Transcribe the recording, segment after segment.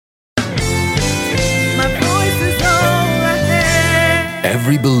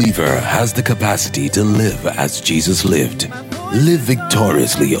Every believer has the capacity to live as Jesus lived. Live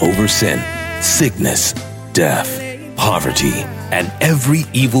victoriously over sin, sickness, death, poverty, and every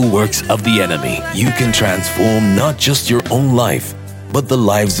evil works of the enemy. You can transform not just your own life, but the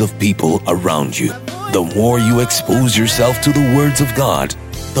lives of people around you. The more you expose yourself to the words of God,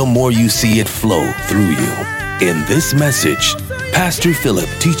 the more you see it flow through you. In this message, Pastor Philip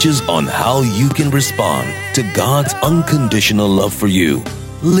teaches on how you can respond to God's unconditional love for you.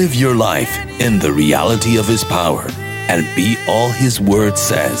 Live your life in the reality of His power and be all His word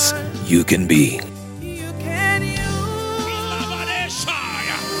says you can be.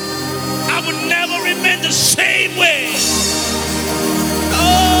 I would never remain the same way.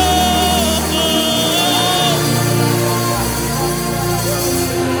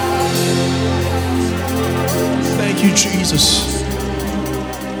 Thank you, Jesus.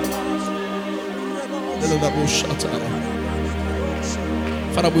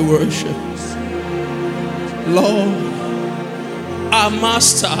 Father, we worship. Lord, our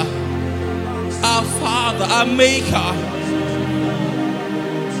Master, our Father, our Maker,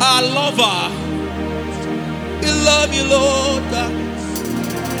 our Lover. We love you, Lord God.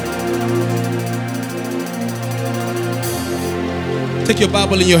 Take your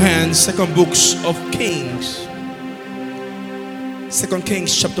Bible in your hands, Second Books of Kings. 2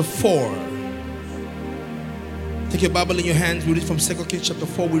 Kings chapter 4. Take your Bible in your hands. We read from 2 Kings chapter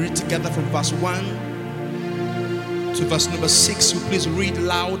 4. We read together from verse 1 to verse number 6. You please read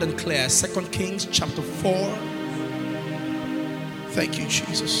loud and clear. 2 Kings chapter 4. Thank you,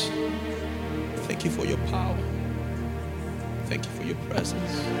 Jesus. Thank you for your power. Thank you for your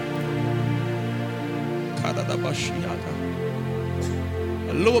presence.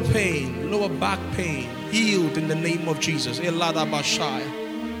 Lower pain, lower back pain, healed in the name of Jesus.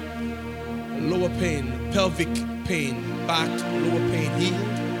 Lower pain, pelvic pain, back, lower pain,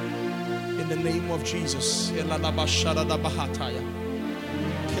 healed in the name of Jesus. 2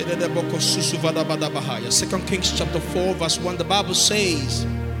 Kings chapter 4 verse 1, the Bible says,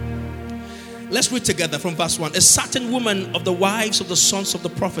 let's read together from verse 1. A certain woman of the wives of the sons of the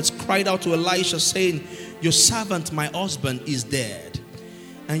prophets cried out to Elisha, saying, your servant, my husband, is dead.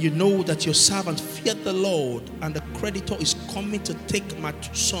 And you know that your servant feared the Lord, and the creditor is coming to take my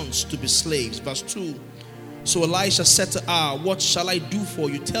 2 sons to be slaves. Verse 2. So Elisha said to her, what shall I do for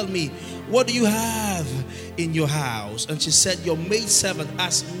you? Tell me, what do you have in your house? And she said, your maidservant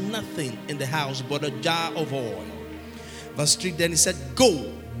has nothing in the house but a jar of oil. Verse 3, then he said,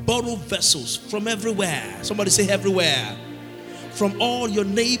 go, borrow vessels from everywhere. Somebody say everywhere. From all your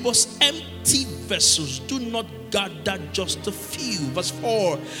neighbors' empty vessels. Do not gather just a few. Verse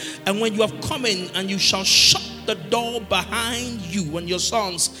 4, and when you have come in, and you shall shut the door behind you and your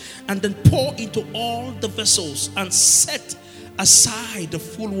sons, and then pour into all the vessels and set aside the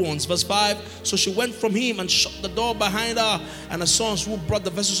full ones. Verse 5, so she went from him and shut the door behind her and her sons, who brought the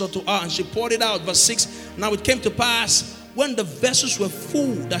vessels unto her, and she poured it out. Verse 6, now it came to pass, when the vessels were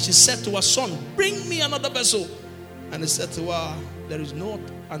full, that she said to her son, bring me another vessel. And he said to her, there is not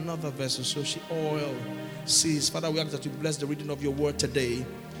another vessel. So she oil ceased. Father, we ask that you bless the reading of your word today.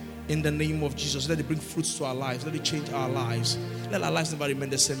 In the name of Jesus, let it bring fruits to our lives. Let it change our lives. Let our lives never remain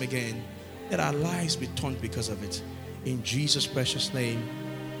the same again. Let our lives be turned because of it. In Jesus' precious name.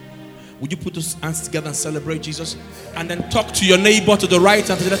 Would you put those hands together and celebrate Jesus? And then talk to your neighbor to the right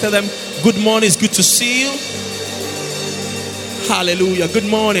and tell them, good morning, it's good to see you. Hallelujah. Good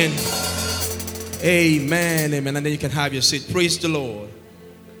morning. Amen, amen. And then you can have your seat. Praise the Lord.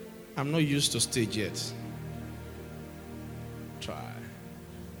 I'm not used to stage yet. Try.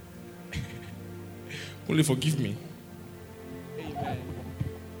 Only forgive me. Amen.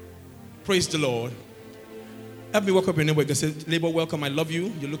 Praise the Lord. Help me welcome your neighbor. You can say, neighbor, welcome. I love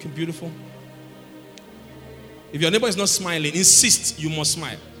you. You're looking beautiful. If your neighbor is not smiling, insist you must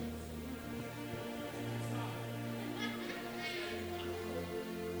smile.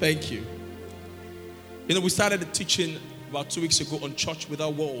 Thank you. You know, we started the teaching about 2 weeks ago on church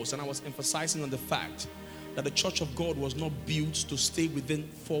without walls, and I was emphasizing on the fact that the church of God was not built to stay within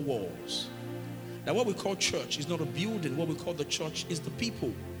 4 walls. That what we call church is not a building. What we call the church is the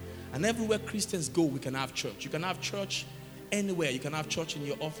people. And everywhere Christians go, we can have church. You can have church anywhere. You can have church in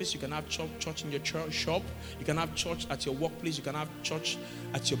your office. You can have church in your church shop. You can have church at your workplace. You can have church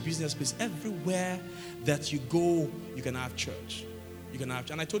at your business place. Everywhere that you go, you can have church. You can have.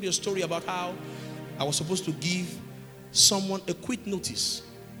 And I told you a story about how I was supposed to give someone a quit notice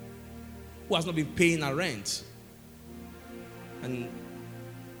who has not been paying her rent. And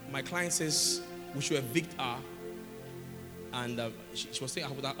my client says we should evict her. And she was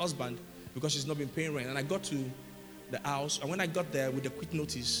staying with her husband because she's not been paying rent. And I got to the house. And when I got there with a quick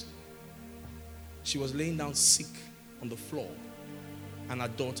notice, she was laying down sick on the floor, and her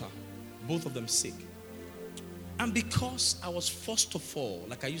daughter, both of them sick. And because I was first of all,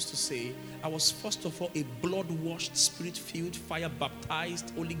 like I used to say, I was first of all a blood-washed, spirit-filled,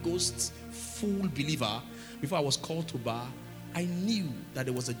 fire-baptized, Holy Ghost full believer, before I was called to bar, I knew that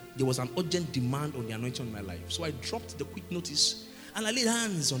there was an urgent demand on the anointing on my life. So I dropped the quick notice and I laid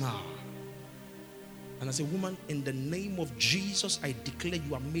hands on her. And I said, woman, in the name of Jesus, I declare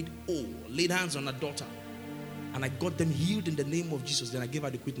you are made whole. Laid hands on her daughter. And I got them healed in the name of Jesus. Then I gave her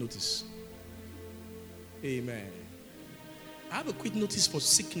the quick notice. Amen. I have a quick notice for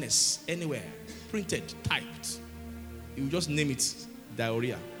sickness anywhere. Printed, typed. You just name it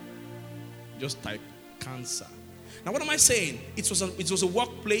diarrhea. Just type cancer. Now what am I saying? It was a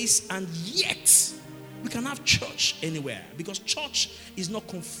workplace, and yet we can have church anywhere, because church is not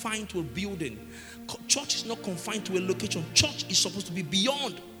confined to a building. Church is not confined to a location. Church is supposed to be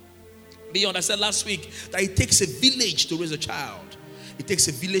beyond. I said last week that it takes a village to raise a child. It takes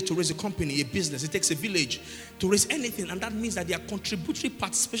a village to raise a company, a business. It takes a village to raise anything. And that means that there are contributory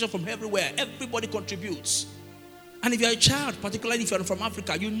participation from everywhere. Everybody contributes. And if you're a child, particularly if you're from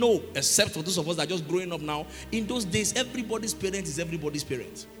Africa, you know, except for those of us that are just growing up now, in those days, everybody's parent is everybody's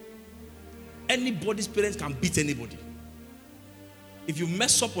parent. Anybody's parents can beat anybody. If you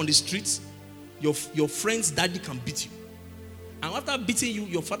mess up on the streets, your friend's daddy can beat you. And after beating you,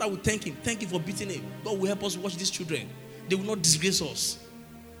 your father will thank him. Thank you for beating him. God will help us watch these children. They will not disgrace us.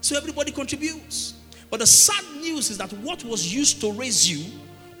 So everybody contributes. But the sad news is that what was used to raise you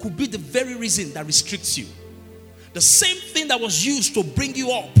could be the very reason that restricts you. The same thing that was used to bring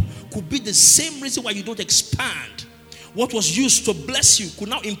you up could be the same reason why you don't expand. What was used to bless you could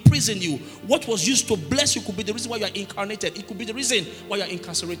now imprison you. What was used to bless you could be the reason why you are incarnated. It could be the reason why you are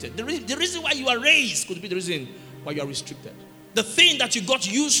incarcerated. The reason why you are raised could be the reason why you are restricted. The thing that you got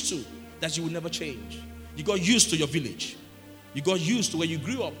used to, that you will never change. You got used to your village. You got used to where you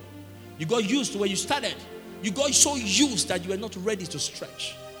grew up. You got used to where you started. You got so used that you are not ready to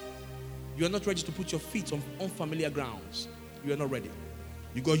stretch. You are not ready to put your feet on unfamiliar grounds. You are not ready.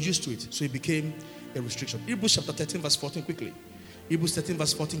 You got used to it, so it became a restriction. Hebrews chapter 13 verse 14 quickly. Hebrews 13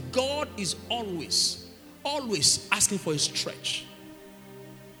 verse 14. God is always asking for a stretch.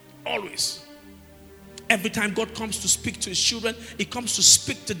 Always. Every time God comes to speak to his children, he comes to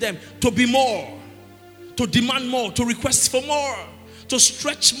speak to them to be more, to demand more, to request for more, to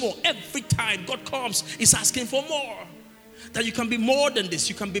stretch more. Every time God comes, he's asking for more. That you can be more than this.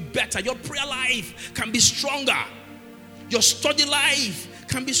 You can be better. Your prayer life can be stronger. Your study life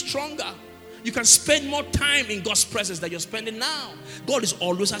can be stronger. You can spend more time in God's presence than you're spending now. God is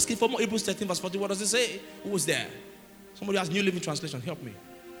always asking for more. Hebrews 13 verse 14, what does it say? Who was there? Somebody has New Living Translation. Help me.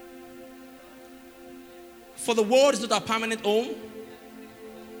 For the world is not our permanent home.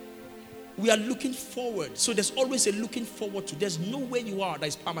 We are looking forward. So there's always a looking forward to. There's nowhere you are that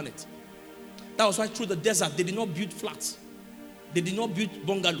is permanent. That was why through the desert, they did not build flats. They did not build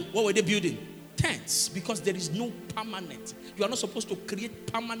bungalow. What were they building? Tents. Because there is no permanent. You are not supposed to create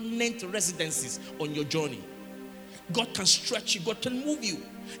permanent residences on your journey. God can stretch you. God can move you.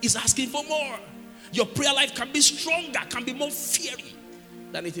 He's asking for more. Your prayer life can be stronger, can be more fiery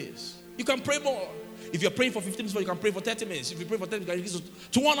than it is. You can pray more. If you're praying for 15 minutes, you can pray for 30 minutes. If you pray for 10 minutes, you can increase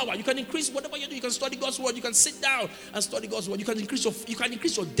to 1 hour. You can increase whatever you do. You can study God's word. You can sit down and study God's word. You can increase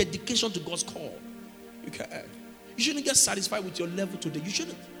your dedication to God's call. You can. You shouldn't get satisfied with your level today. You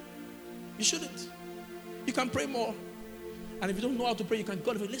shouldn't. You shouldn't. You can pray more. And if you don't know how to pray, you can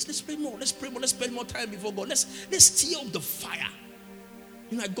go. Let's pray more. Let's pray more. Let's spend more time before God. Let's stir up the fire.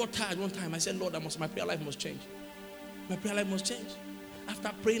 You know, I got tired one time. I said, Lord, my prayer life must change. My prayer life must change.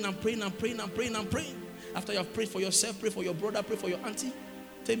 After praying and praying and praying and praying and praying. After you have prayed for yourself, pray for your brother, pray for your auntie.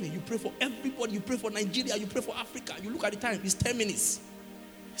 Tell me, you pray for everybody. You pray for Nigeria. You pray for Africa. You look at the time. It's 10 minutes.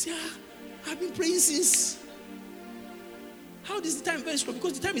 I say, I've been praying since. How is the time very slow?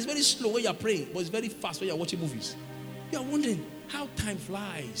 Because the time is very slow when you are praying, but it's very fast when you are watching movies. You are wondering how time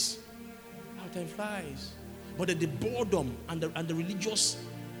flies. How time flies. But the boredom and the religious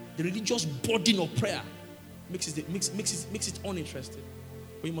burden of prayer makes it uninteresting.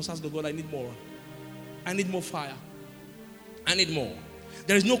 But you must ask God, I need more. I need more fire. I need more.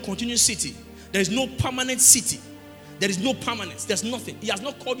 There is no continuous city. There is no permanent city. There is no permanence. There's nothing. He has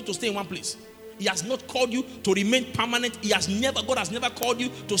not called you to stay in one place. He has not called you to remain permanent. God has never called you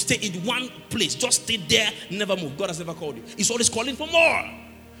to stay in one place. Just stay there, never move. God has never called you. He's always calling for more.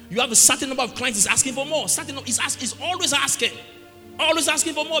 You have a certain number of clients, he's asking for more. He's always asking. Always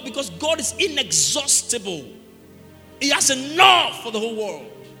asking for more because God is inexhaustible. He has enough for the whole world.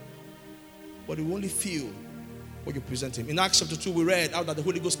 But he will only fill what you present him. In Acts chapter 2, we read out that the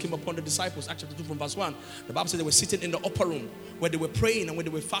Holy Ghost came upon the disciples. Acts chapter 2 from verse 1. The Bible said they were sitting in the upper room where they were praying and when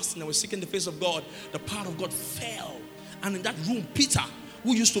they were fasting and were seeking the face of God. The power of God fell. And in that room, Peter,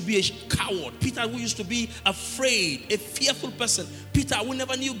 who used to be a coward, Peter, who used to be afraid, a fearful person, Peter, who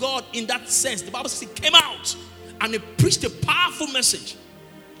never knew God in that sense, the Bible says he came out and he preached a powerful message.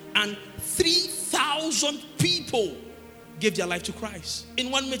 And 3,000 people gave their life to Christ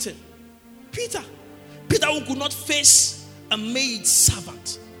in one meeting. Peter who could not face a maid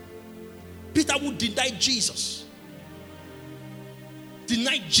servant. Peter who denied Jesus.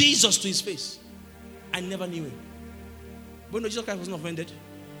 Denied Jesus to his face. I never knew him. But no, Jesus Christ was not offended.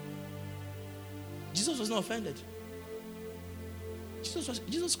 Jesus was not offended.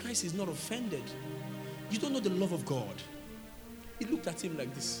 Jesus Christ is not offended. You don't know the love of God. He looked at him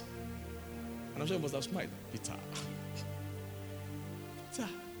like this. And I'm sure he must have smiled. Peter.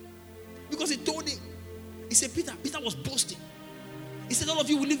 Because he told him. He said, Peter was boasting. He said, all of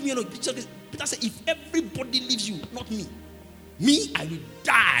you will leave me alone. Peter said, if everybody leaves you, not me. Me, I will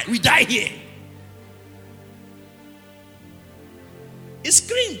die. We die here. He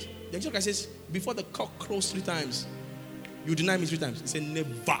screamed. The Jesus says, before the cock crows 3 times, you deny me 3 times. He said,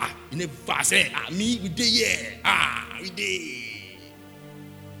 never. He never said, me, we did here. We did.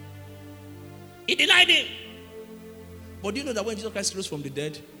 He denied him. But do you know that when Jesus Christ rose from the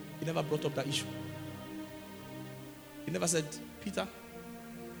dead, he never brought up that issue? He never said, Peter,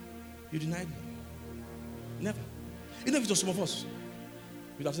 you denied me. Never. Even if it was some of us,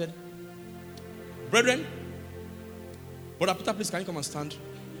 he would have said, brethren, Brother Peter, please, can you come and stand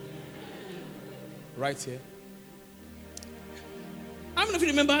right here? How many of you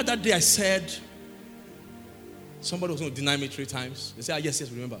remember that day I said somebody was going to deny me 3 times? They said, yes,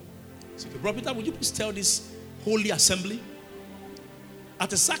 we remember. I said, okay, Brother Peter, would you please tell this holy assembly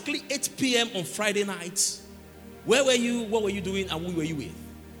at exactly 8 p.m. on Friday night, where were you, what were you doing, and who were you with?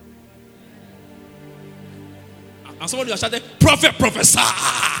 And somebody was shouting, prophet, prophesy.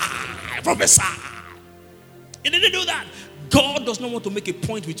 He didn't do that. God does not want to make a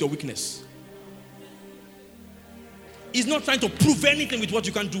point with your weakness. He's not trying to prove anything with what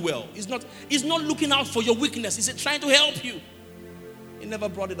you can do well. He's not looking out for your weakness. He's trying to help you. He never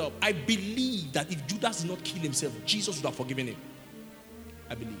brought it up. I believe that if Judas did not kill himself, Jesus would have forgiven him.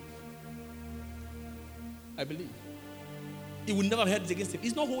 I believe. He would never have held it against him.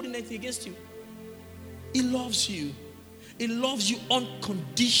 He's not holding anything against you. He loves you. He loves you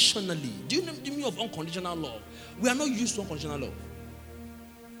unconditionally. Do you know the meaning of unconditional love? We are not used to unconditional love.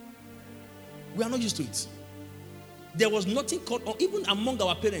 We are not used to it. There was nothing called, or even among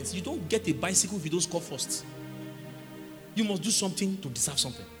our parents, you don't get a bicycle if you don't score first. You must do something to deserve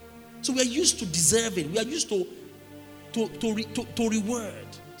something. So we are used to deserving. We are used to reward.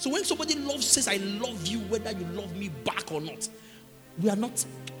 So when somebody says, I love you, whether you love me back or not, we are not,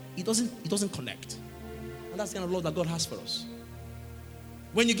 it doesn't connect. And that's the kind of love that God has for us.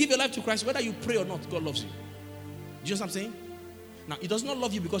 When you give your life to Christ, whether you pray or not, God loves you. Do you know what I'm saying? Now, He does not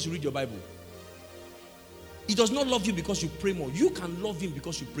love you because you read your Bible. He does not love you because you pray more. You can love Him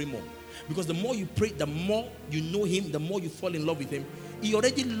because you pray more. Because the more you pray, the more you know Him, the more you fall in love with Him. He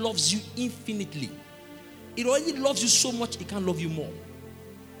already loves you infinitely. He already loves you so much, He can't love you more.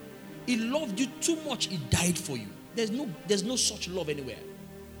 He loved you too much, He died for you. There's no such love anywhere.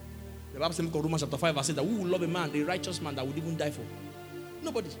 The Bible says in Romans chapter 5 says that who will love a man, a righteous man that would even die for?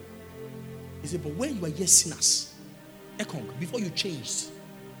 Nobody. He said, but when you are yet sinners, Ekong, before you changed,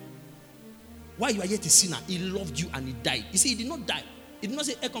 while you are yet a sinner, He loved you and He died. You see, He did not die. He did not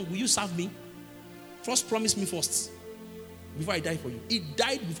say, Ekong, will you serve me? First, promise me first, before I die for you. He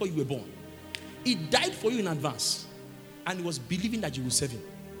died before you were born. He died for you in advance. And He was believing that you will serve Him.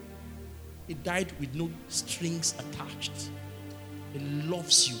 He died with no strings attached. He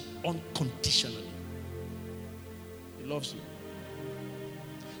loves you unconditionally. He loves you.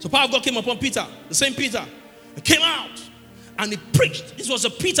 So power of God came upon Peter, the same Peter. He came out and he preached. This was a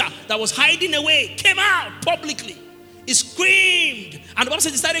Peter that was hiding away. Came out publicly. He screamed. And the Bible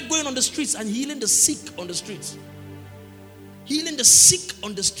said he started going on the streets and healing the sick on the streets. Healing the sick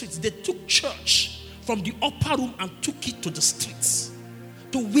on the streets. They took church from the upper room and took it to the streets,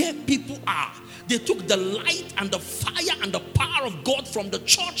 to where people are. They took the light and the fire and the power of God from the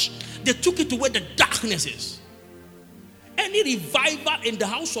church. They took it to where the darkness is. Any revival in the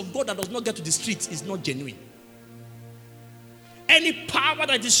house of God that does not get to the streets is not genuine. Any power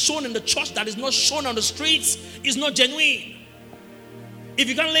that is shown in the church that is not shown on the streets is not genuine. If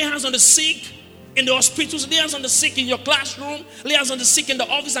you can lay hands on the sick in the hospitals, lay hands on the sick in your classroom, lay hands on the sick in the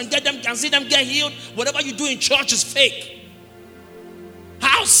office and see them get healed, whatever you do in church is fake.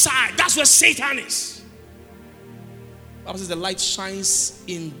 Outside, that's where Satan is. The Bible says the light shines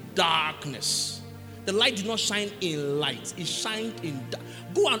in darkness. The light did not shine in light. It shined in dark.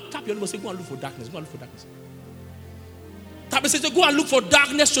 Go and tap your neighbor and say, go and look for darkness. Go and look for darkness. Tap and say, go and look for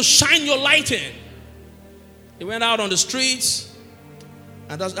darkness to shine your light in. They went out on the streets.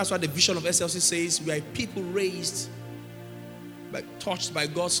 And that's why the vision of SLC says we are people raised, touched by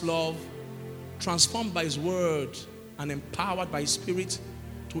God's love, transformed by His word, and empowered by His Spirit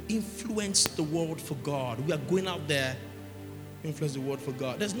to influence the world for God. We are going out there to influence the world for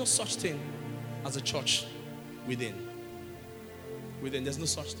God. There's no such thing as a church within. There's no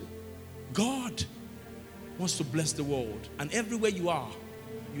such thing. God wants to bless the world. And everywhere you are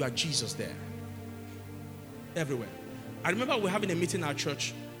Jesus there. Everywhere. I remember we were having a meeting at our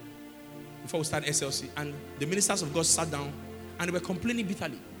church before we started SLC, and the ministers of God sat down and they were complaining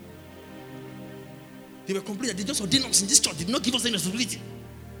bitterly. They were complaining that they just ordained us in this church. They did not give us any responsibility.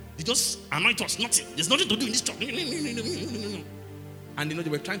 They just anoint us. Nothing. There's nothing to do in this church. And they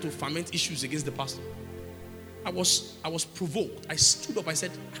were trying to ferment issues against the pastor. I was provoked. I stood up. I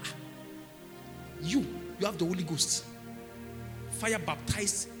said, you have the Holy Ghost. Fire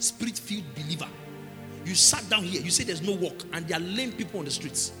baptized, spirit filled believer. You sat down here. You say there's no work, and there are lame people on the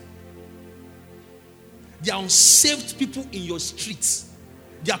streets. There are unsaved people in your streets.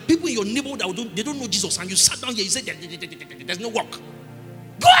 There are people in your neighborhood that they don't know Jesus, and you sat down here. You said there's no work.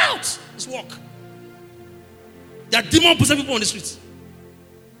 Go out. It's work. There are demon-possessed people on the streets.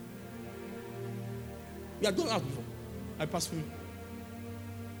 We are going out before. I passed through.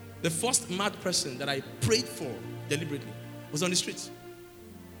 The first mad person that I prayed for deliberately was on the streets.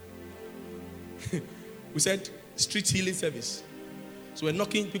 We said street healing service. So we're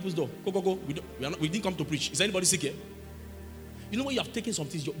knocking people's door. Go. We didn't come to preach. Is anybody sick here? You know when you have taken some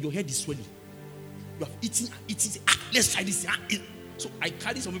things, your head is swelling. You have eaten. Let's try this. So I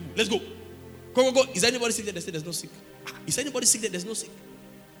carry some people. Let's go. Go. Is anybody sick there? They say there's no sick. Is anybody sick there? There's no sick.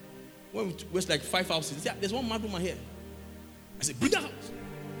 When we went like 5 houses, they say, there's one mad woman here. I said, bring her out.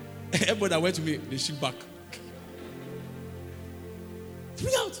 Everybody that went to me, they shoot back.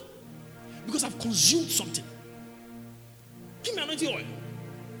 Bring her out. Because I've consumed something. Give me anointing oil.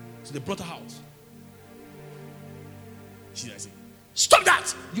 So they brought her out. I said, stop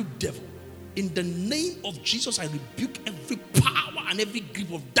that, you devil. In the name of Jesus, I rebuke every power and every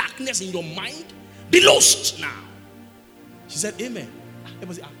grip of darkness in your mind. Be loosed now. She said, amen.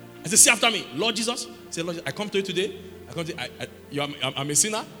 Everybody said, I said, say after me, Lord Jesus. Say, Lord Jesus, I come to you today. I'm a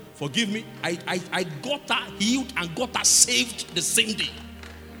sinner. Forgive me. I got her healed and got her saved the same day.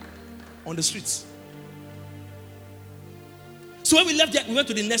 On the streets. So when we left there, we went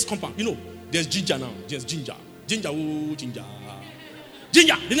to the next compound. You know, there's Ginger now. There's Ginger. Ginger,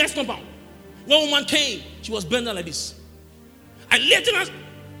 the next compound. One woman came. She was bending like this. I laid in her,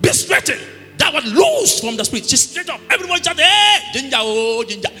 be straightened. That was loose from the spirit. She straight up. Everybody shouted, hey,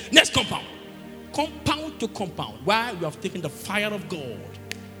 Ginger. Next compound. Compound to compound. Why? We have taken the fire of God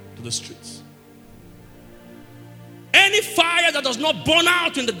to the streets. Any fire that does not burn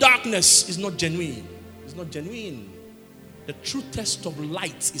out in the darkness is not genuine. It's not genuine. The true test of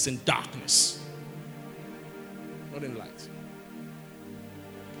light is in darkness, not in light.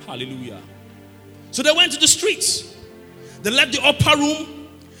 Hallelujah. So they went to the streets. They left the upper room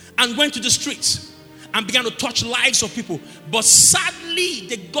and went to the streets and began to touch lives of people. But sadly,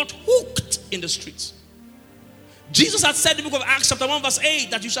 they got hooked in the streets. Jesus had said in the book of Acts chapter 1 verse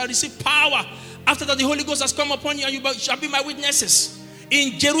 8 that you shall receive power after that the Holy Ghost has come upon you, and you shall be my witnesses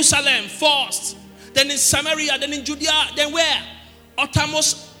in Jerusalem first, then in Samaria, then in Judea, then where?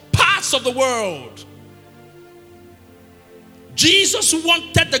 Uttermost parts of the world. Jesus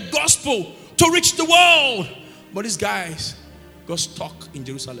wanted the gospel to reach the world, but these guys got stuck in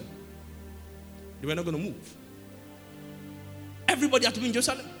Jerusalem. They were not going to move. Everybody had to be in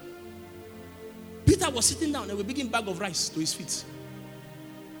Jerusalem. Peter was sitting down and a big bag of rice to his feet.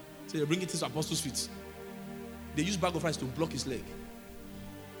 So they bring it to the apostles' feet. They used bag of rice to block his leg.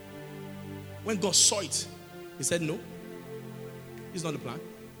 When God saw it, he said, no, it's not the plan.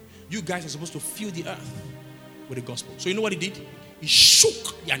 You guys are supposed to fill the earth with the gospel. So you know what he did? He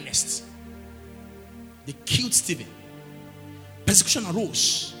shook their nest. They killed Stephen. Persecution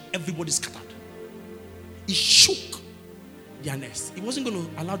arose. Everybody scattered. He shook their nest. He wasn't going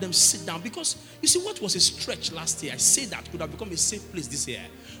to allow them to sit down, because you see, what was a stretch last year, I say that could have become a safe place this year.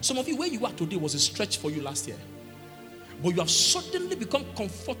 Some of you, where you are today was a stretch for you last year, but you have suddenly become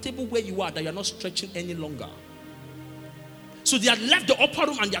comfortable where you are, that you are not stretching any longer. So they had left the upper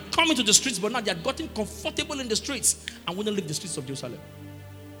room and they had come into the streets, but now they had gotten comfortable in the streets and wouldn't leave the streets of Jerusalem.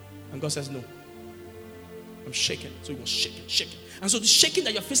 And God says, no, I'm shaking. So he was shaking. And so the shaking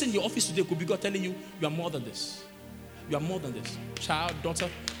that you're facing in your office today could be God telling you, you are more than this. You are more than this. Child, daughter,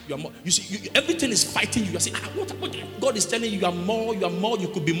 you are more. You see, everything is fighting you. You are saying, what? God is telling you, you are more, you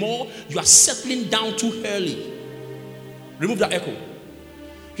could be more. You are settling down too early. Remove that echo.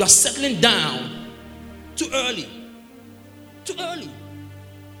 You are settling down too early. Too early.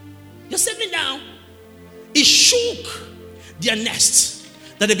 You're settling down. It shook their nest,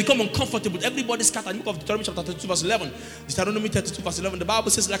 that they become uncomfortable. Everybody scattered. Look of Deuteronomy chapter 32 verse 11. Deuteronomy 32 verse 11. The Bible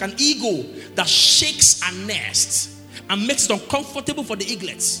says, like an eagle that shakes a nest and makes it uncomfortable for the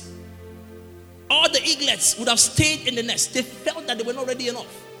eaglets. All the eaglets would have stayed in the nest. They felt that they were not ready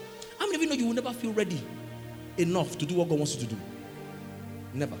enough. How many of you know you will never feel ready enough to do what God wants you to do?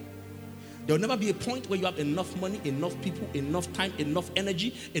 Never. There will never be a point where you have enough money, enough people, enough time, enough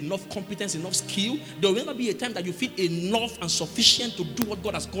energy, enough competence, enough skill. There will never be a time that you feel enough and sufficient to do what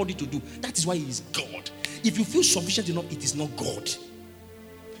God has called you to do. That is why He is God. If you feel sufficient enough, it is not God.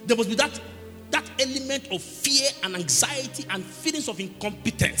 There must be that element of fear and anxiety and feelings of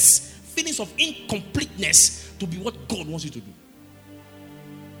incompetence, feelings of incompleteness to be what God wants you to do.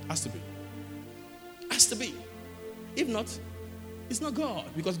 Has to be. Has to be. If not, it's not God,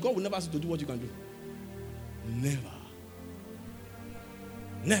 because God will never ask you to do what you can do. Never.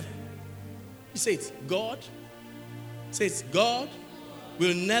 Never. He says, God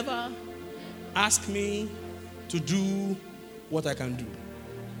will never ask me to do what I can do.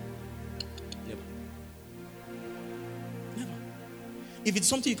 Never. Never. If it's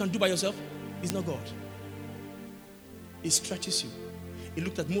something you can do by yourself, it's not God. It stretches you. He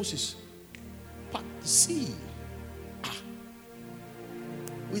looked at Moses, part the sea.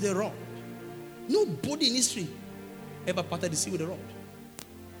 With a rod. Nobody in history ever parted the sea with a rod.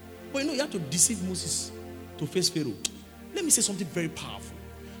 But you had to deceive Moses to face Pharaoh. Let me say something very powerful.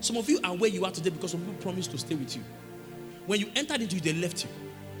 Some of you are where you are today because some people promised to stay with you. When you entered into it, they left you.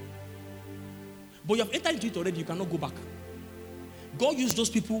 But you have entered into it already, you cannot go back. God used those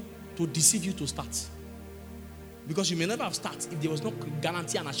people to deceive you to start. Because you may never have started if there was no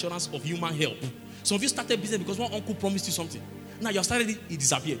guarantee and assurance of human help. Some of you started business because one uncle promised you something. Now you have started it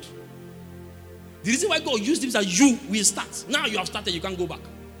disappeared. The reason why God used it is that you will start. Now you have started, you can't go back.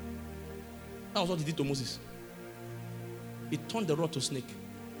 That was what He did to Moses. He turned the rod to snake.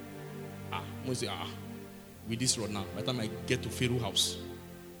 Moses, with this rod now, by the time I get to Pharaoh's house,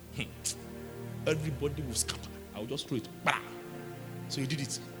 everybody will scatter. I will just throw it. So he did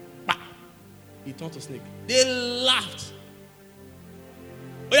it. He turned to snake. They laughed.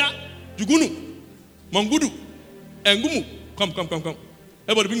 Oh yeah, Jugunu, Mangudu, Ngumu. Come.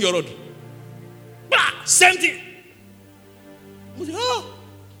 Everybody bring your rod. Same thing.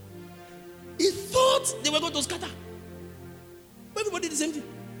 He thought they were going to scatter. But everybody did the same thing.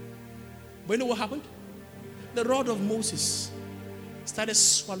 But you know what happened? The rod of Moses started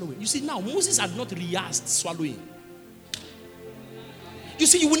swallowing. You see, now Moses had not rehearsed swallowing. You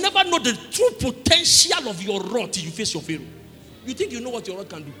see, you will never know the true potential of your rod till you face your Pharaoh. You think you know what your rod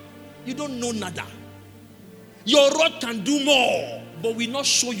can do. You don't know nada. Your rod can do more, but will not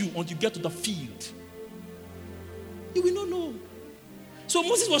show you until you get to the field. You will not know. So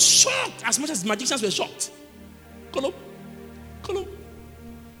Moses was shocked as much as the magicians were shocked. Call up.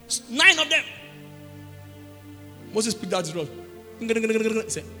 9 of them. Moses picked out his rod. He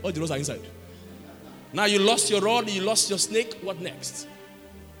said, all the rods are inside. Now you lost your rod, you lost your snake. What next?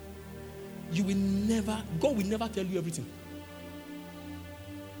 God will never tell you everything.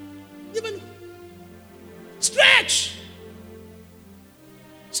 Never know. Stretch.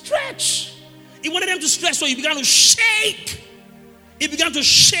 He wanted them to stretch, so he began to shake.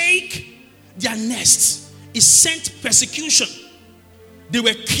 Their nest. He sent persecution. They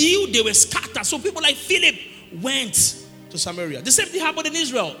were killed, they were scattered. So people like Philip went to Samaria. The same thing happened in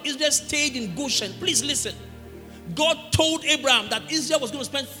Israel. Israel stayed in Goshen. Please listen. God told Abraham that Israel was going to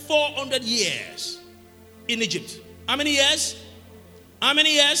spend 400 years in Egypt. How many years?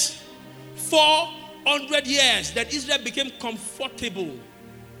 400 years that Israel became comfortable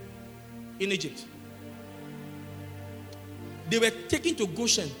in Egypt. They were taken to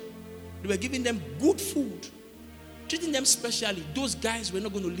Goshen. They were giving them good food, treating them specially. Those guys were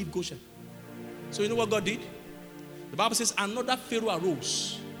not going to leave Goshen. So you know what God did? The Bible says another Pharaoh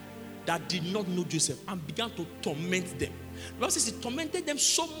arose that did not know Joseph and began to torment them. The Bible says he tormented them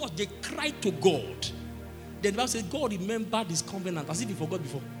so much they cried to God. Then the Bible says God remembered His covenant as if He forgot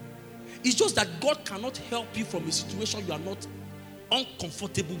before. It's just that God cannot help you from a situation you are not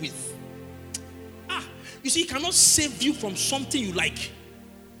uncomfortable with. You see, He cannot save you from something you like.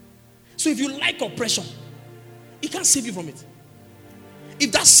 So if you like oppression, He can't save you from it.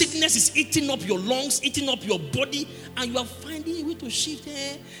 If that sickness is eating up your lungs, eating up your body, and you are finding a way to shift,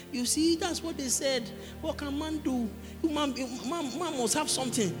 you see, that's what they said. What can man do? Man must have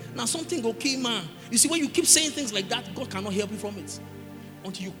something. Now something will kill man. You see, when you keep saying things like that, God cannot help you from it.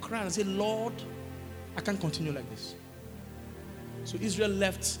 Until you cry and say, Lord, I can't continue like this. So Israel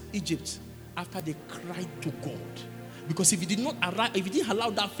left Egypt after they cried to God. Because if you did not arrive, if you didn't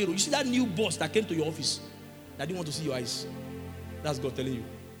allow that Pharaoh, you see that new boss that came to your office, that didn't want to see your eyes. That's God telling you.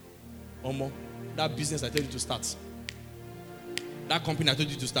 Omo, that business I told you to start. That company I told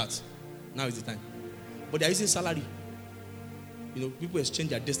you to start. Now is the time. But they are using salary. You know, people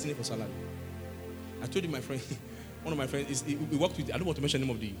exchange their destiny for salary. I told you my friend, one of my friends, he worked with, I don't want to mention the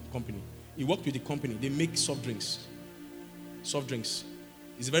name of the company. He worked with the company. They make soft drinks. Soft drinks.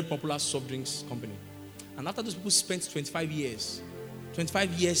 It's a very popular soft drinks company. And after those people spent 25 years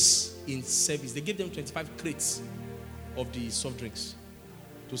in service, they gave them 25 crates of the soft drinks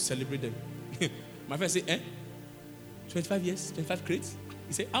to celebrate them. My friend said, 25 years, 25 crates?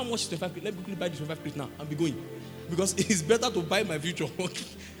 He said, how much is 25 crates? Let me quickly buy the 25 crates now and be going. Because it's better to buy my future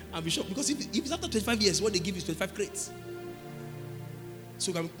and be sure. Because if it's after 25 years, what they give is 25 crates.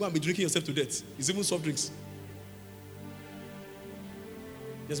 So you can go and be drinking yourself to death. It's even soft drinks.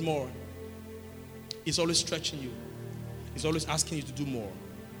 There's more. It's always stretching you. It's always asking you to do more.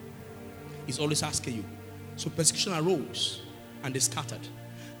 It's always asking you. So persecution arose and they scattered.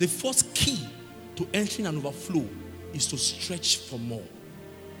 The first key to entering an overflow is to stretch for more.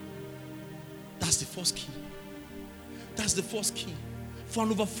 That's the first key. That's the first key. For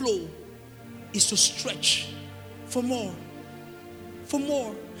an overflow is to stretch for more. For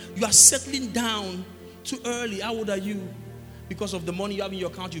more. You are settling down too early. How old are you? Because of the money you have in your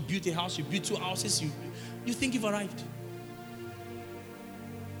account, you built a house, you built 2 houses, you think you've arrived.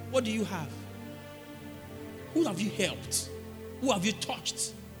 What do you have? Who have you helped? Who have you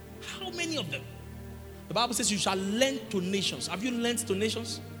touched? How many of them? The Bible says you shall lend to nations. Have you lent to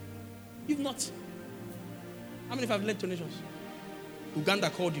nations? You've not. How many have lent to nations? Uganda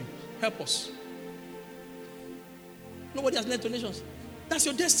called you. Help us. Nobody has lent to nations. That's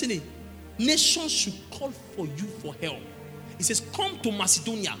your destiny. Nations should call for you for help. It says, come to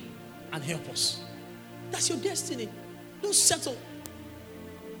Macedonia and help us. That's your destiny. Don't settle.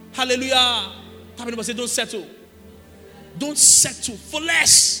 Hallelujah. Somebody say, don't settle. Don't settle for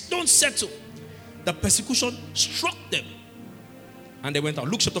less. Don't settle. The persecution struck them. And they went out.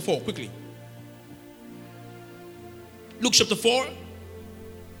 Luke chapter 4, quickly. Luke chapter 4,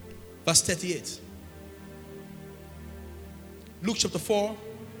 verse 38. Luke chapter 4.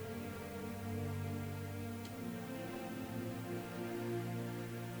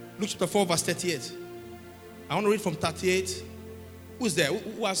 Luke chapter 4, verse 38. I want to read from 38. Who's there?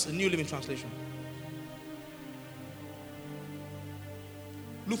 Who has a New Living Translation?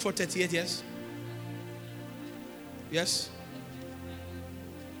 Luke 4, 38, yes? Yes?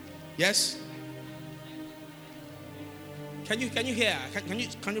 Yes? Can you hear?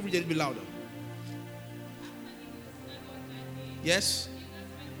 Can you read it a bit louder? Yes?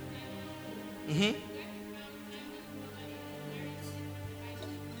 Mm-hmm.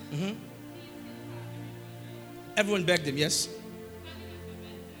 Mm-hmm. Everyone begged him, yes?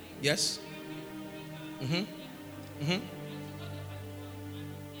 Yes? Mm-hmm. Mm-hmm.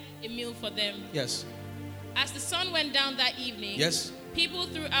 A meal for them. Yes. As the sun went down that evening, yes, people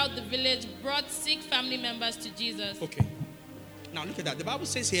throughout the village brought sick family members to Jesus. Okay. Now look at that. The Bible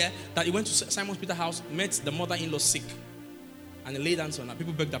says here that he went to Simon Peter's house, met the mother-in-law sick, and he laid hands on her.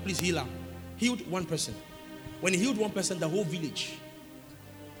 People begged her, please heal her. Healed one person. When he healed one person, the whole village.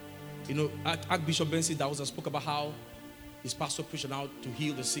 You know, Archbishop Benson that was spoke about how his pastor preached on how to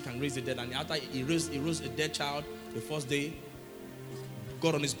heal the sick and raise the dead. And after he rose a dead child the first day,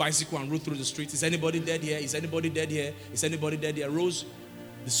 got on his bicycle and rode through the streets. Is anybody dead here? Is anybody dead here? Is anybody dead here? Rose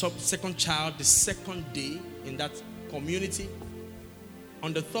the second child the second day in that community.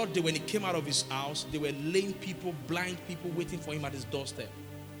 On the third day, when he came out of his house, there were lame people, blind people waiting for him at his doorstep.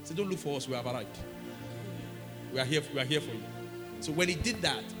 He said, don't look for us, we have arrived. We are here for you. So when he did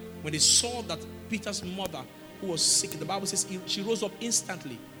that, when they saw that Peter's mother, who was sick, the Bible says she rose up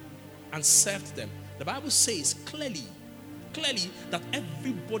instantly and served them. The Bible says clearly that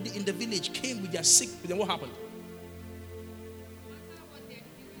everybody in the village came with their sick. Then what happened?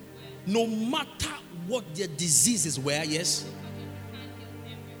 No matter what their diseases were, yes.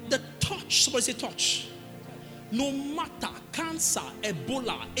 The touch, somebody say touch. No matter cancer,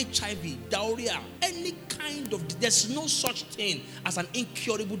 Ebola, HIV, diarrhea, any kind of, there's no such thing as an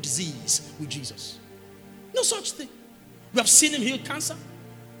incurable disease with Jesus. No such thing. We have seen him heal cancer.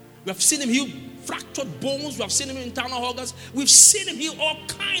 We have seen him heal fractured bones. We have seen him in internal organs. We've seen him heal all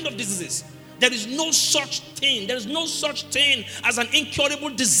kinds of diseases. There is no such thing. There is no such thing as an incurable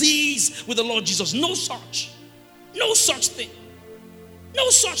disease with the Lord Jesus. No such. No such thing. No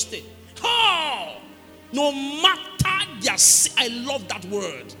such thing. How? No matter their sin. I love that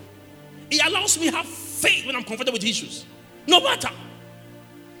word. It allows me to have faith when I'm confronted with issues. No matter.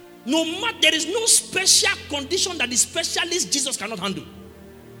 No matter. There is no special condition that the specialist Jesus cannot handle.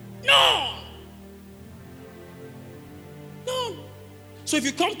 No. No. So if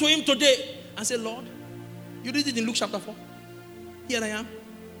you come to him today and say, Lord, you read it in Luke chapter 4. Here I am.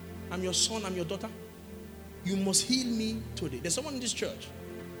 I'm your son. I'm your daughter. You must heal me today. There's someone in this church.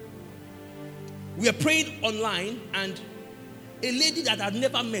 We are praying online, and a lady that I'd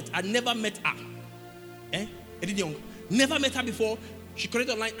never met her. Edith Young. Never met her before. She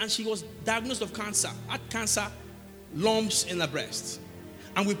connected online, and she was diagnosed of cancer. Had cancer, lumps in her breast.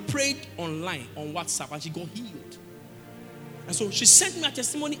 And we prayed online on WhatsApp, and she got healed. And so she sent me a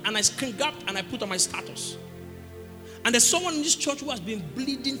testimony, and I screen grabbed and I put on my status. And there's someone in this church who has been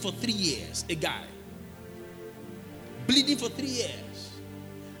bleeding for 3 years, a guy. Bleeding for 3 years.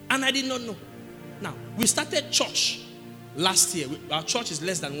 And I did not know. Now, we started church last year. Our church is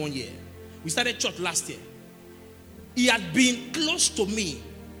less than 1 year. We started church last year. He had been close to me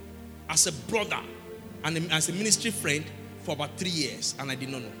as a brother and as a ministry friend for about 3 years. And I did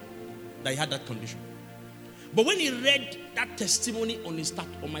not know that he had that condition. But when he read that testimony on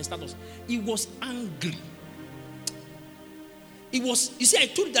my status, he was angry. You see, I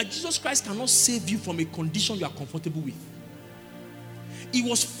told you that Jesus Christ cannot save you from a condition you are comfortable with. He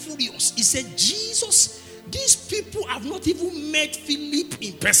was furious. He said, Jesus, these people have not even met Philip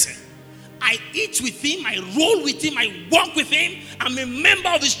in person. I eat with him, I roll with him, I walk with him. I'm a member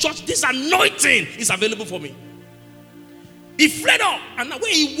of his church. This anointing is available for me. He fled off, and now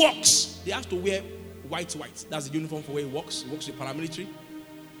when he walks, they have to wear white. That's the uniform for where he walks. He walks with paramilitary.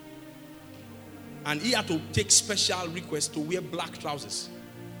 And he had to take special requests to wear black trousers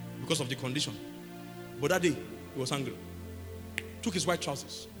because of the condition. But that day, he was angry. Took his white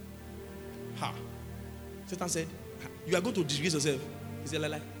trousers. Satan said, you are going to disgrace yourself. He said,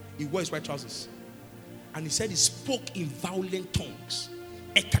 lie. He wore his white trousers. And he said he spoke in violent tongues.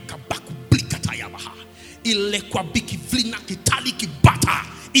 He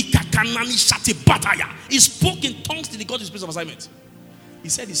spoke in tongues till he got his place of assignment. He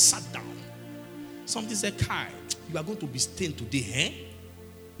said he sat down. Something said, Kai, you are going to be stained today, eh?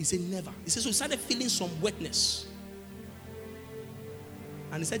 He said, never. He said, so he started feeling some wetness.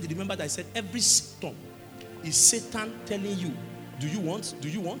 And he said, remember that I said every symptom is Satan telling you, do you want? Do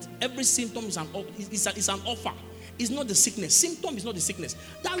you want? Every symptom is an offer. It's not the sickness. Symptom is not the sickness.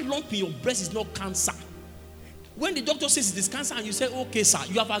 That lump in your breast is not cancer. When the doctor says it is cancer and you say, okay, sir,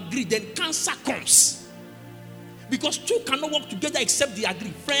 you have agreed, then cancer comes. Because two cannot work together except they agree.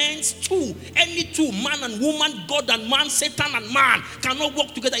 Friends, two. Any two, man and woman, God and man, Satan and man, cannot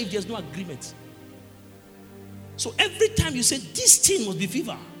work together if there's no agreement. So every time you say, this thing must be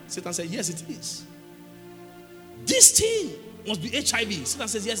fever, Satan says, yes, it is. This thing must be HIV. Satan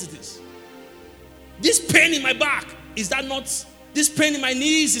says, yes, it is. This pain in my back, is that not? This pain in my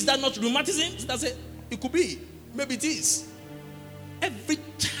knees, is that not rheumatism? Satan says, it could be. Maybe it is. Every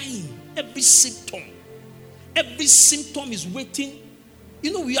time, every symptom is waiting.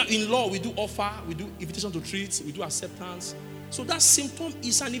 You know, we are in law, we do offer, we do invitation to treat, we do acceptance. So that symptom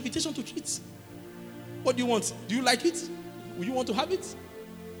is an invitation to treat. What do you want? Do you like it? Would you want to have it?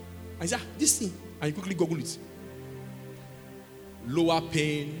 I say, this thing. And you quickly Google it. Lower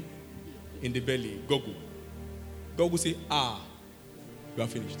pain in the belly. Google. Google say, you are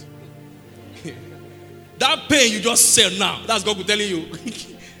finished. That pain you just said now, that's Google telling you.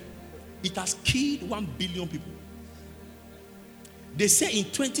 It has killed 1 billion people. They say in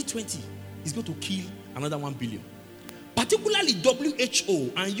 2020, it's going to kill another 1 billion. Particularly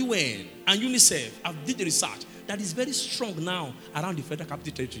WHO and UN and UNICEF have did the research that is very strong now around the Federal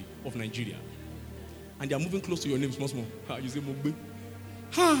Capital Territory of Nigeria. And they are moving close to your name, small. You say Mugbe.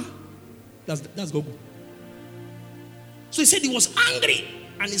 That's Google. So he said he was angry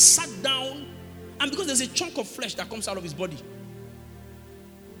and he sat down, and because there's a chunk of flesh that comes out of his body.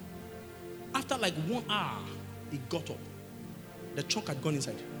 After like 1 hour, he got up. The chunk had gone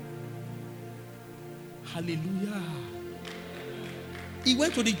inside. Hallelujah. He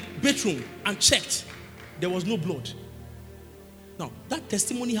went to the bedroom and checked. There was no blood. Now, that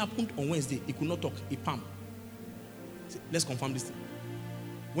testimony happened on Wednesday. He could not talk. He palmed. Let's confirm this thing.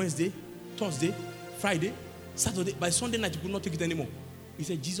 Wednesday, Thursday, Friday, Saturday. By Sunday night, he could not take it anymore. He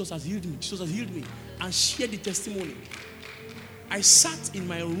said, Jesus has healed me. Jesus has healed me. And shared the testimony. I sat in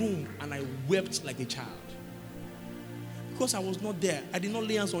my room and I wept like a child. Because I was not there. I did not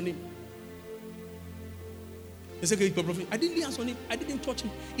lay hands on him. They said, I didn't lay hands on him. I didn't touch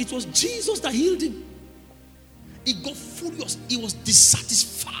him. It was Jesus that healed him. He got furious. He was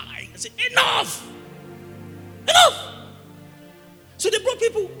dissatisfied. I said, enough! Enough! So they brought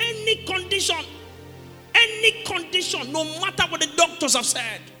people, any condition, no matter what the doctors have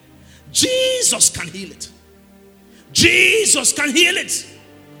said, Jesus can heal it. Jesus can heal it.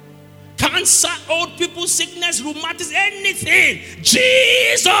 Cancer, old people, sickness, rheumatism, anything.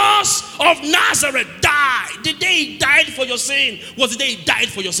 Jesus of Nazareth died. The day he died for your sin was the day he died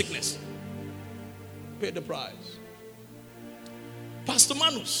for your sickness. Pay the price. Pastor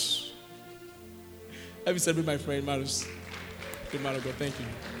Manus. Have you said with my friend Manus? Good man of God, thank you.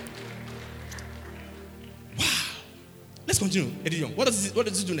 Wow. Let's continue. Edition. What does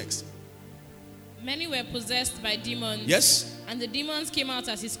it do next? Many were possessed by demons. Yes. And the demons came out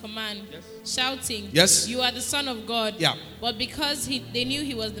at his command, yes, shouting, yes, you are the Son of God. Yeah. But because they knew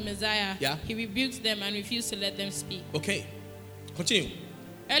he was the Messiah, yeah, he rebuked them and refused to let them speak. Okay. Continue.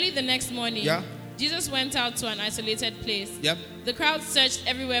 Early the next morning, yeah, Jesus went out to an isolated place. Yep. The crowd searched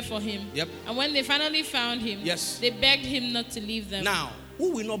everywhere for him. Yep. And when they finally found him, yes, they begged him not to leave them. Now,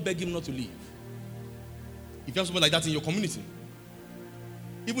 who will not beg him not to leave? If you have someone like that in your community,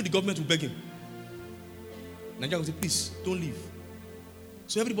 even the government will beg him. Nigeria will say, please, don't leave.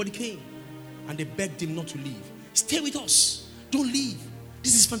 So everybody came and they begged him not to leave. Stay with us. Don't leave.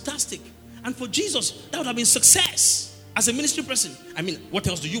 This is fantastic. And for Jesus, that would have been success as a ministry person. I mean, what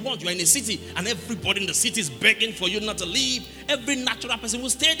else do you want? You are in a city and everybody in the city is begging for you not to leave. Every natural person will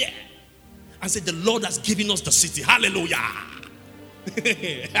stay there and say, the Lord has given us the city. Hallelujah.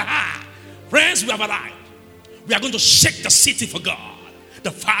 Friends, we have arrived. We are going to shake the city for God. The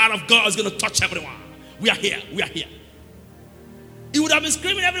fire of God is going to touch everyone. We are here. We are here. He would have been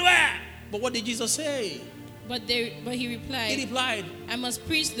screaming everywhere. But what did Jesus say? But he replied. He replied, I must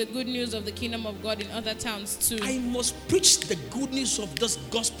preach the good news of the kingdom of God in other towns too. I must preach the good news of this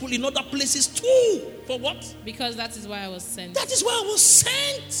gospel in other places too. For what? Because that is why I was sent. That is why I was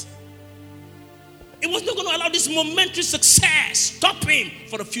sent. It was not going to allow this momentary success stop him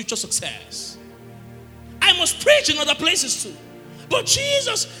for the future success. I must preach in other places too. But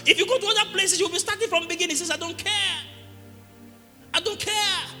Jesus, if you go to other places, you'll be starting from the beginning. He says, I don't care. I don't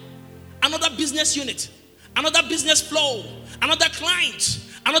care. Another business unit, another business flow, another client,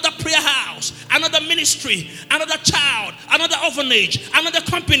 another prayer house, another ministry, another child, another orphanage, another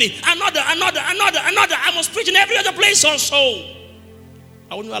company, another. I must preach in every other place also.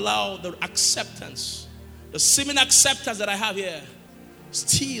 I wouldn't allow the acceptance, the seeming acceptance that I have here,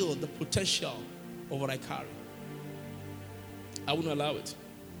 steal the potential of what I carry. I wouldn't allow it.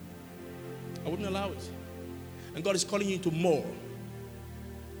 I wouldn't allow it. And God is calling you into more.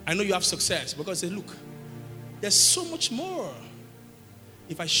 I know you have success because He said, look, there's so much more.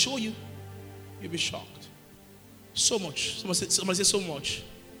 If I show you, you'll be shocked. So much. Somebody say so much.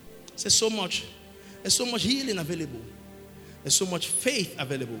 Say so much. There's so much healing available. There's so much faith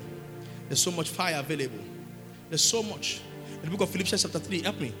available. There's so much fire available. There's so much. In the book of Philippians chapter 3,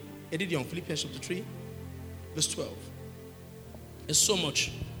 help me. Edit on Philippians chapter 3, verse 12. There's so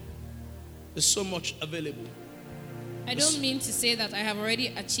much. There's so much available. I don't mean to say that I have already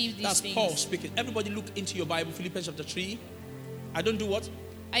achieved these things. That's Paul speaking. Everybody look into your Bible, Philippians chapter 3. I don't do what?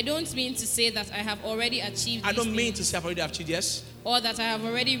 I don't mean to say that I have already achieved these things. I don't mean to say I've already achieved, yes. Or that I have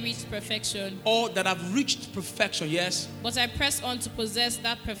already reached perfection. Or that I've reached perfection, yes. But I press on to possess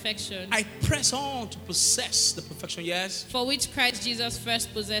that perfection. I press on to possess the perfection, yes. For which Christ Jesus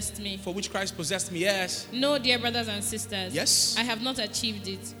first possessed me. For which Christ possessed me, yes. No, dear brothers and sisters. Yes. I have not achieved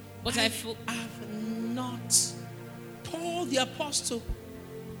it. But I have not. Paul the apostle,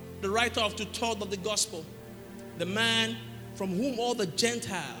 the writer of the third of the gospel, the man from whom all the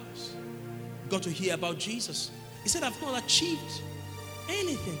Gentiles got to hear about Jesus. He said, I've not achieved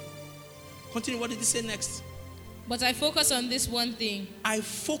anything. Continue. What did he say next? But I focus on this one thing. I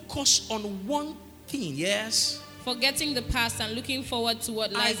focus on one thing, yes. Forgetting the past and looking forward to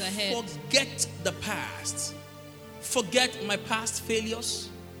what lies ahead. Forget the past. Forget my past failures.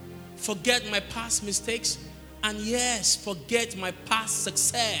 Forget my past mistakes. And yes, forget my past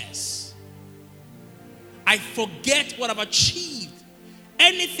success. I forget what I've achieved.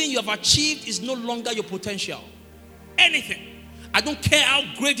 Anything you have achieved is no longer your potential. Anything. I don't care how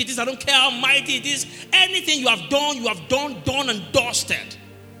great it is. I don't care how mighty it is. Anything you have done and dusted.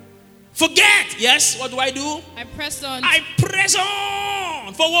 Forget. Yes, what do? I press on. I press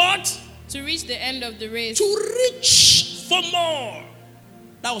on. For what? To reach the end of the race. To reach for more.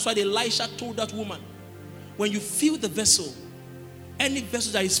 That was why Elisha told that woman, when you fill the vessel, Any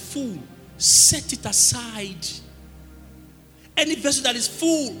vessel that is full, set it aside. Any vessel that is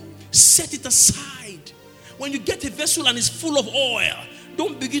full, set it aside. When you get a vessel and it's full of oil,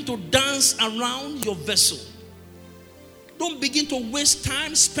 don't begin to dance around your vessel. Don't begin to waste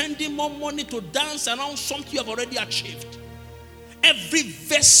time spending more money to dance around something you have already achieved. Every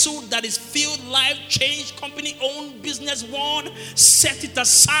vessel that is filled, life change, company owned, business won, set it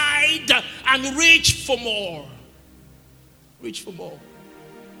aside and reach for more. Reach for more.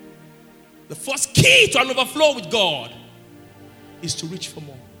 The first key to an overflow with God is to reach for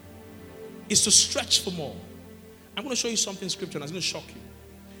more. Is to stretch for more. I'm going to show you something in scripture that's going to shock you.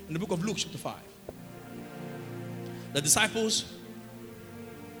 In the book of Luke chapter 5. The disciples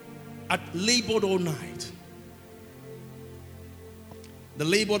had labored all night. They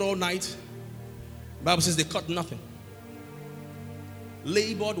labored all night. The Bible says they caught nothing.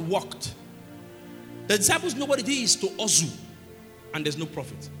 Labored, worked. The disciples know what it is to hustle and there's no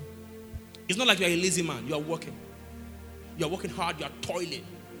profit. It's not like you are a lazy man. You are working. You are working hard. You are toiling.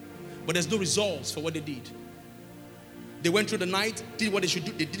 But there's no results for what they did. They went through the night, did what they should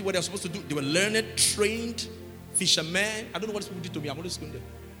do. They did what they were supposed to do. They were learned, trained, fishermen. I don't know what people did to me. I'm always going there.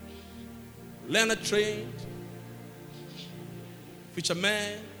 Learned, trained,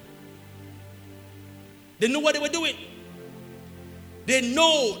 fishermen. They know what they were doing. They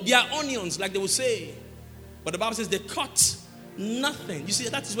know their onions, like they would say. But the Bible says they caught nothing. You see,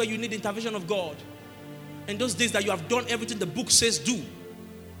 that is where you need the intervention of God. In those days that you have done everything the book says do.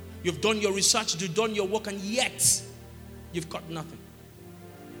 You've done your research, you've done your work, and yet you've caught nothing.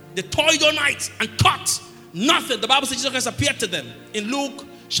 They toiled all night and caught nothing. The Bible says Jesus Christ appeared to them in Luke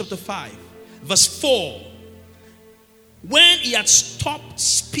chapter 5, verse 4. When he had stopped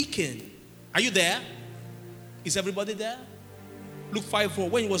speaking, are you there? Is everybody there? Luke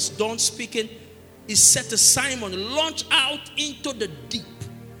 5:4. When he was done speaking, he said to Simon, launch out into the deep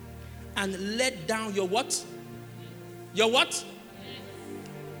and let down your what? Your what?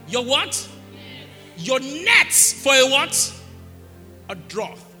 Your what? Your nets for a what? A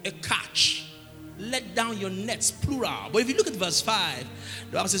drought, a catch. Let down your nets, plural. But if you look at verse 5,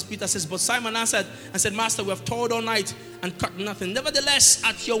 the Bible says, Peter says, but Simon answered and said, Master, we have toiled all night and caught nothing. Nevertheless,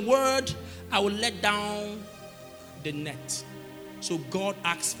 at your word, I will let down the net. So God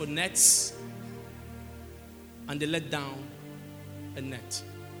asked for nets, and they let down a net.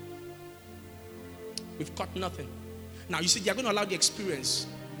 We've caught nothing. Now, you see, they're going to allow the experience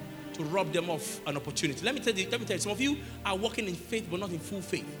to rob them of an opportunity. Let me tell you, some of you are walking in faith, but not in full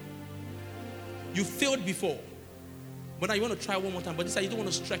faith. You failed before, but now you want to try one more time. But this time you don't want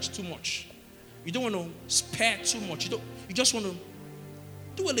to stretch too much. You don't want to spare too much. You just want to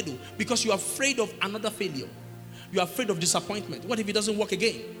do a little because you're afraid of another failure. You're afraid of disappointment. What if it doesn't work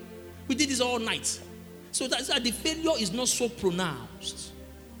again? We did this all night. So that's why the failure is not so pronounced.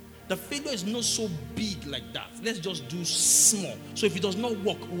 The failure is not so big like that. Let's just do small. So if it does not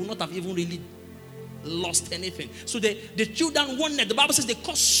work, we will not have even really lost anything. So they threw down one net. The Bible says they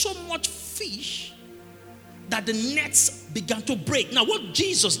caught so much fish that the nets began to break. Now what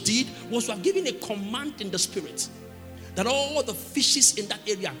Jesus did was to have given a command in the spirit that all the fishes in that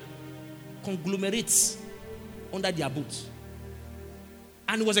area conglomerates under their boat.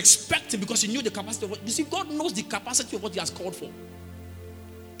 And he was expecting, because he knew the capacity of what, you see, God knows the capacity of what he has called for.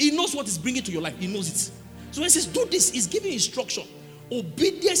 He knows what is bringing to your life. He knows it. So when he says do this, he's giving instruction.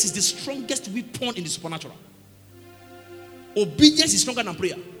 Obedience is the strongest weapon in the supernatural. Obedience is stronger than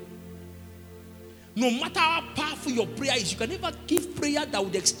prayer. No matter how powerful your prayer is, you can never give prayer that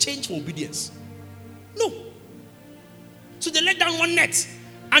would exchange for obedience. No. So they let down one net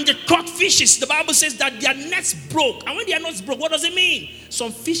and they caught fishes. The Bible says that their nets broke. And when their nets broke, what does it mean?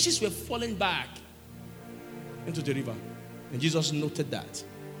 Some fishes were falling back into the river. And Jesus noted that.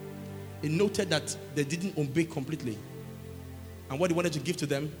 He noted that they didn't obey completely. And what he wanted to give to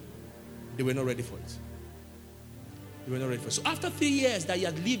them, they were not ready for it. They were not ready for it. So after 3 years that he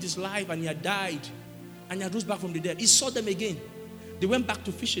had lived his life and he had died and he had rose back from the dead, he saw them again. They went back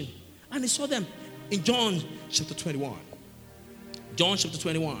to fishing. And he saw them in John chapter 21. John chapter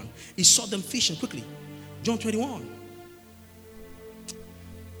 21. He saw them fishing quickly. John 21.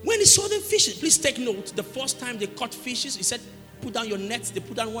 When he saw them fishing, please take note. The first time they caught fishes, he said, put down your nets. They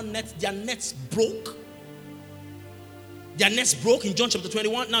put down one net. Their nets broke. Their nets broke in John chapter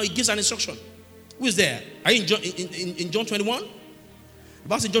 21. Now he gives an instruction. Who is there? Are you in John 21? The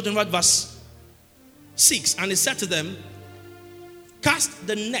Bible in John 21 verse 6. And he said to them, cast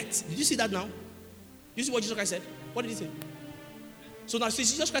the net. Did you see that now? You see what Jesus Christ said? What did he say? So now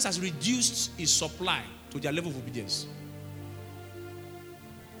Jesus Christ has reduced his supply to their level of obedience.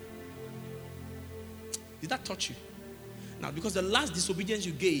 Did that touch you? Now, because the last disobedience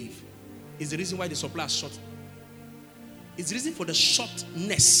you gave is the reason why the supply is short. It's the reason for the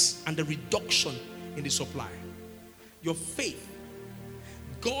shortness and the reduction in the supply. Your faith.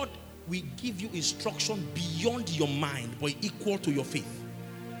 God will give you instruction beyond your mind, but equal to your faith.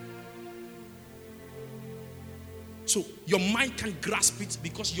 So your mind can grasp it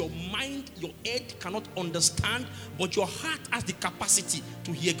because your mind, your head cannot understand, but your heart has the capacity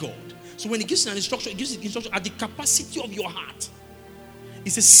to hear God. So when He gives an instruction, it gives the instruction at the capacity of your heart. He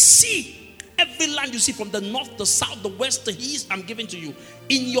says, see every land you see from the north, the south, the west, the east, I'm giving to you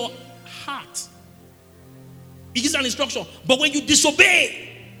in your heart. He gives an instruction. But when you disobey,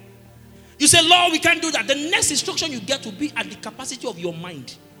 you say, Lord, we can't do that. The next instruction you get will be at the capacity of your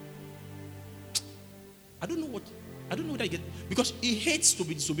mind. I don't know what I get. Because He hates to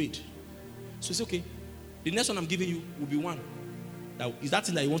be disobeyed. So it's okay. The next one I'm giving you will be one. That is that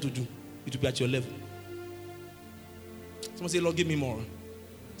thing that you want to do. It will be at your level. Someone say, Lord, give me more.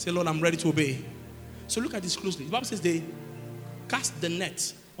 Say, Lord, I'm ready to obey. So look at this closely. The Bible says they cast the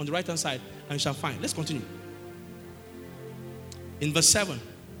net on the right hand side and you shall find. Let's continue. In verse 7.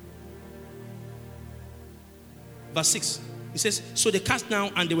 Verse 6. It says, so they cast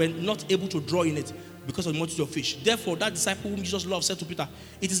down and they were not able to draw in it because of the multitude of fish. Therefore, that disciple whom Jesus loved said to Peter,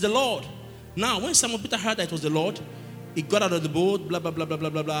 it is the Lord. Now, when Simon Peter heard that it was the Lord, he got out of the boat, blah, blah, blah, blah, blah,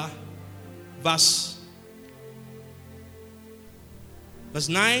 blah, blah. Verse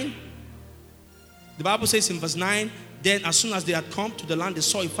 9. The Bible says in verse 9, then as soon as they had come to the land, they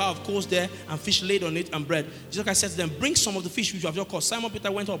saw a fire of coals there and fish laid on it and bread. Jesus Christ said to them, bring some of the fish which you have just caught. Simon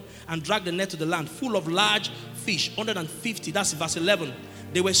Peter went up and dragged the net to the land, full of large fish, 150. That's verse 11.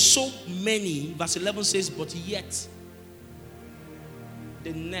 There were so many, verse 11 says, but yet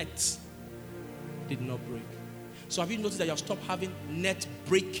the net did not break. So have you noticed that you have stopped having net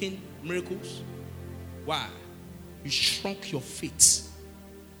breaking miracles? Why? You shrunk your faith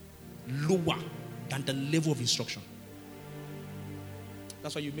lower than the level of instruction.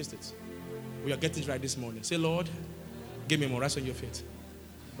 That's why you missed it. We are getting it right this morning. Say, Lord, give me more. Rise on your feet.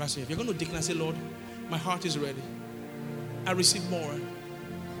 Rise on your feet. You're going to declare, say, Lord, my heart is ready. I receive more.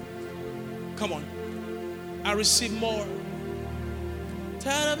 Come on. I receive more.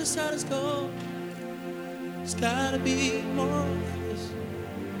 Tired of the status quo. It's gotta be more than this.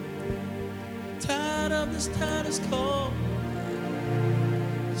 Tired of the status quo.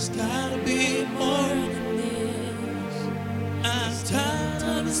 It's gotta be more than this. I'm tired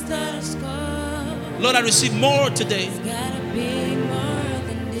of the status quo. Lord, I receive more today. It's gotta be more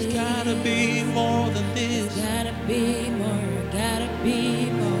than this. It's gotta be more than this. It's gotta be more. Gotta be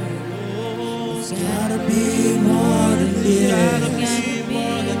more. It's gotta be more than this.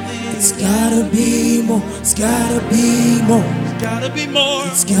 It's gotta be more. It's gotta be more. It's gotta be more.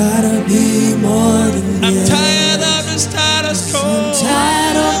 It's gotta be more than this. I'm tired of the status quo. I'm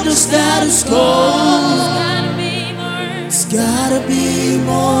tired of the status quo. It's gotta be more. It's gotta be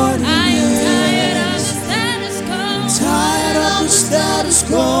more than this. I'm tired of the status quo. I'm tired of the status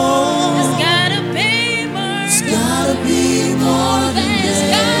quo. It's gotta be more. It's gotta be more than this.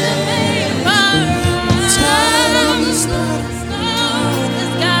 It's gotta be more. I'm tired of the status quo.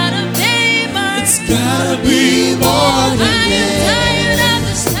 It's gotta be more. It's gotta be more than this.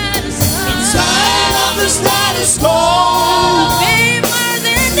 I'm tired of the status quo. Be more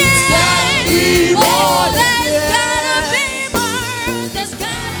than this. Be more than this. Gotta be more. There's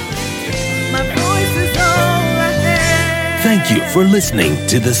gotta be. My voice is all I have. Thank you for listening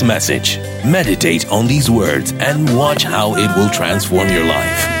to this message. Meditate on these words and watch how it will transform your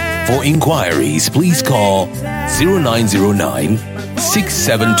life. For inquiries, please call 0909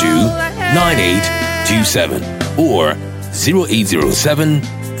 672 9827 or 0807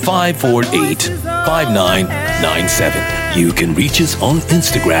 548 5997. You can reach us on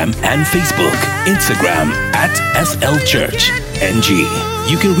Instagram and Facebook. Instagram at SL Church NG.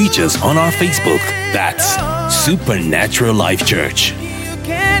 You can reach us on our Facebook. That's Supernatural Life Church.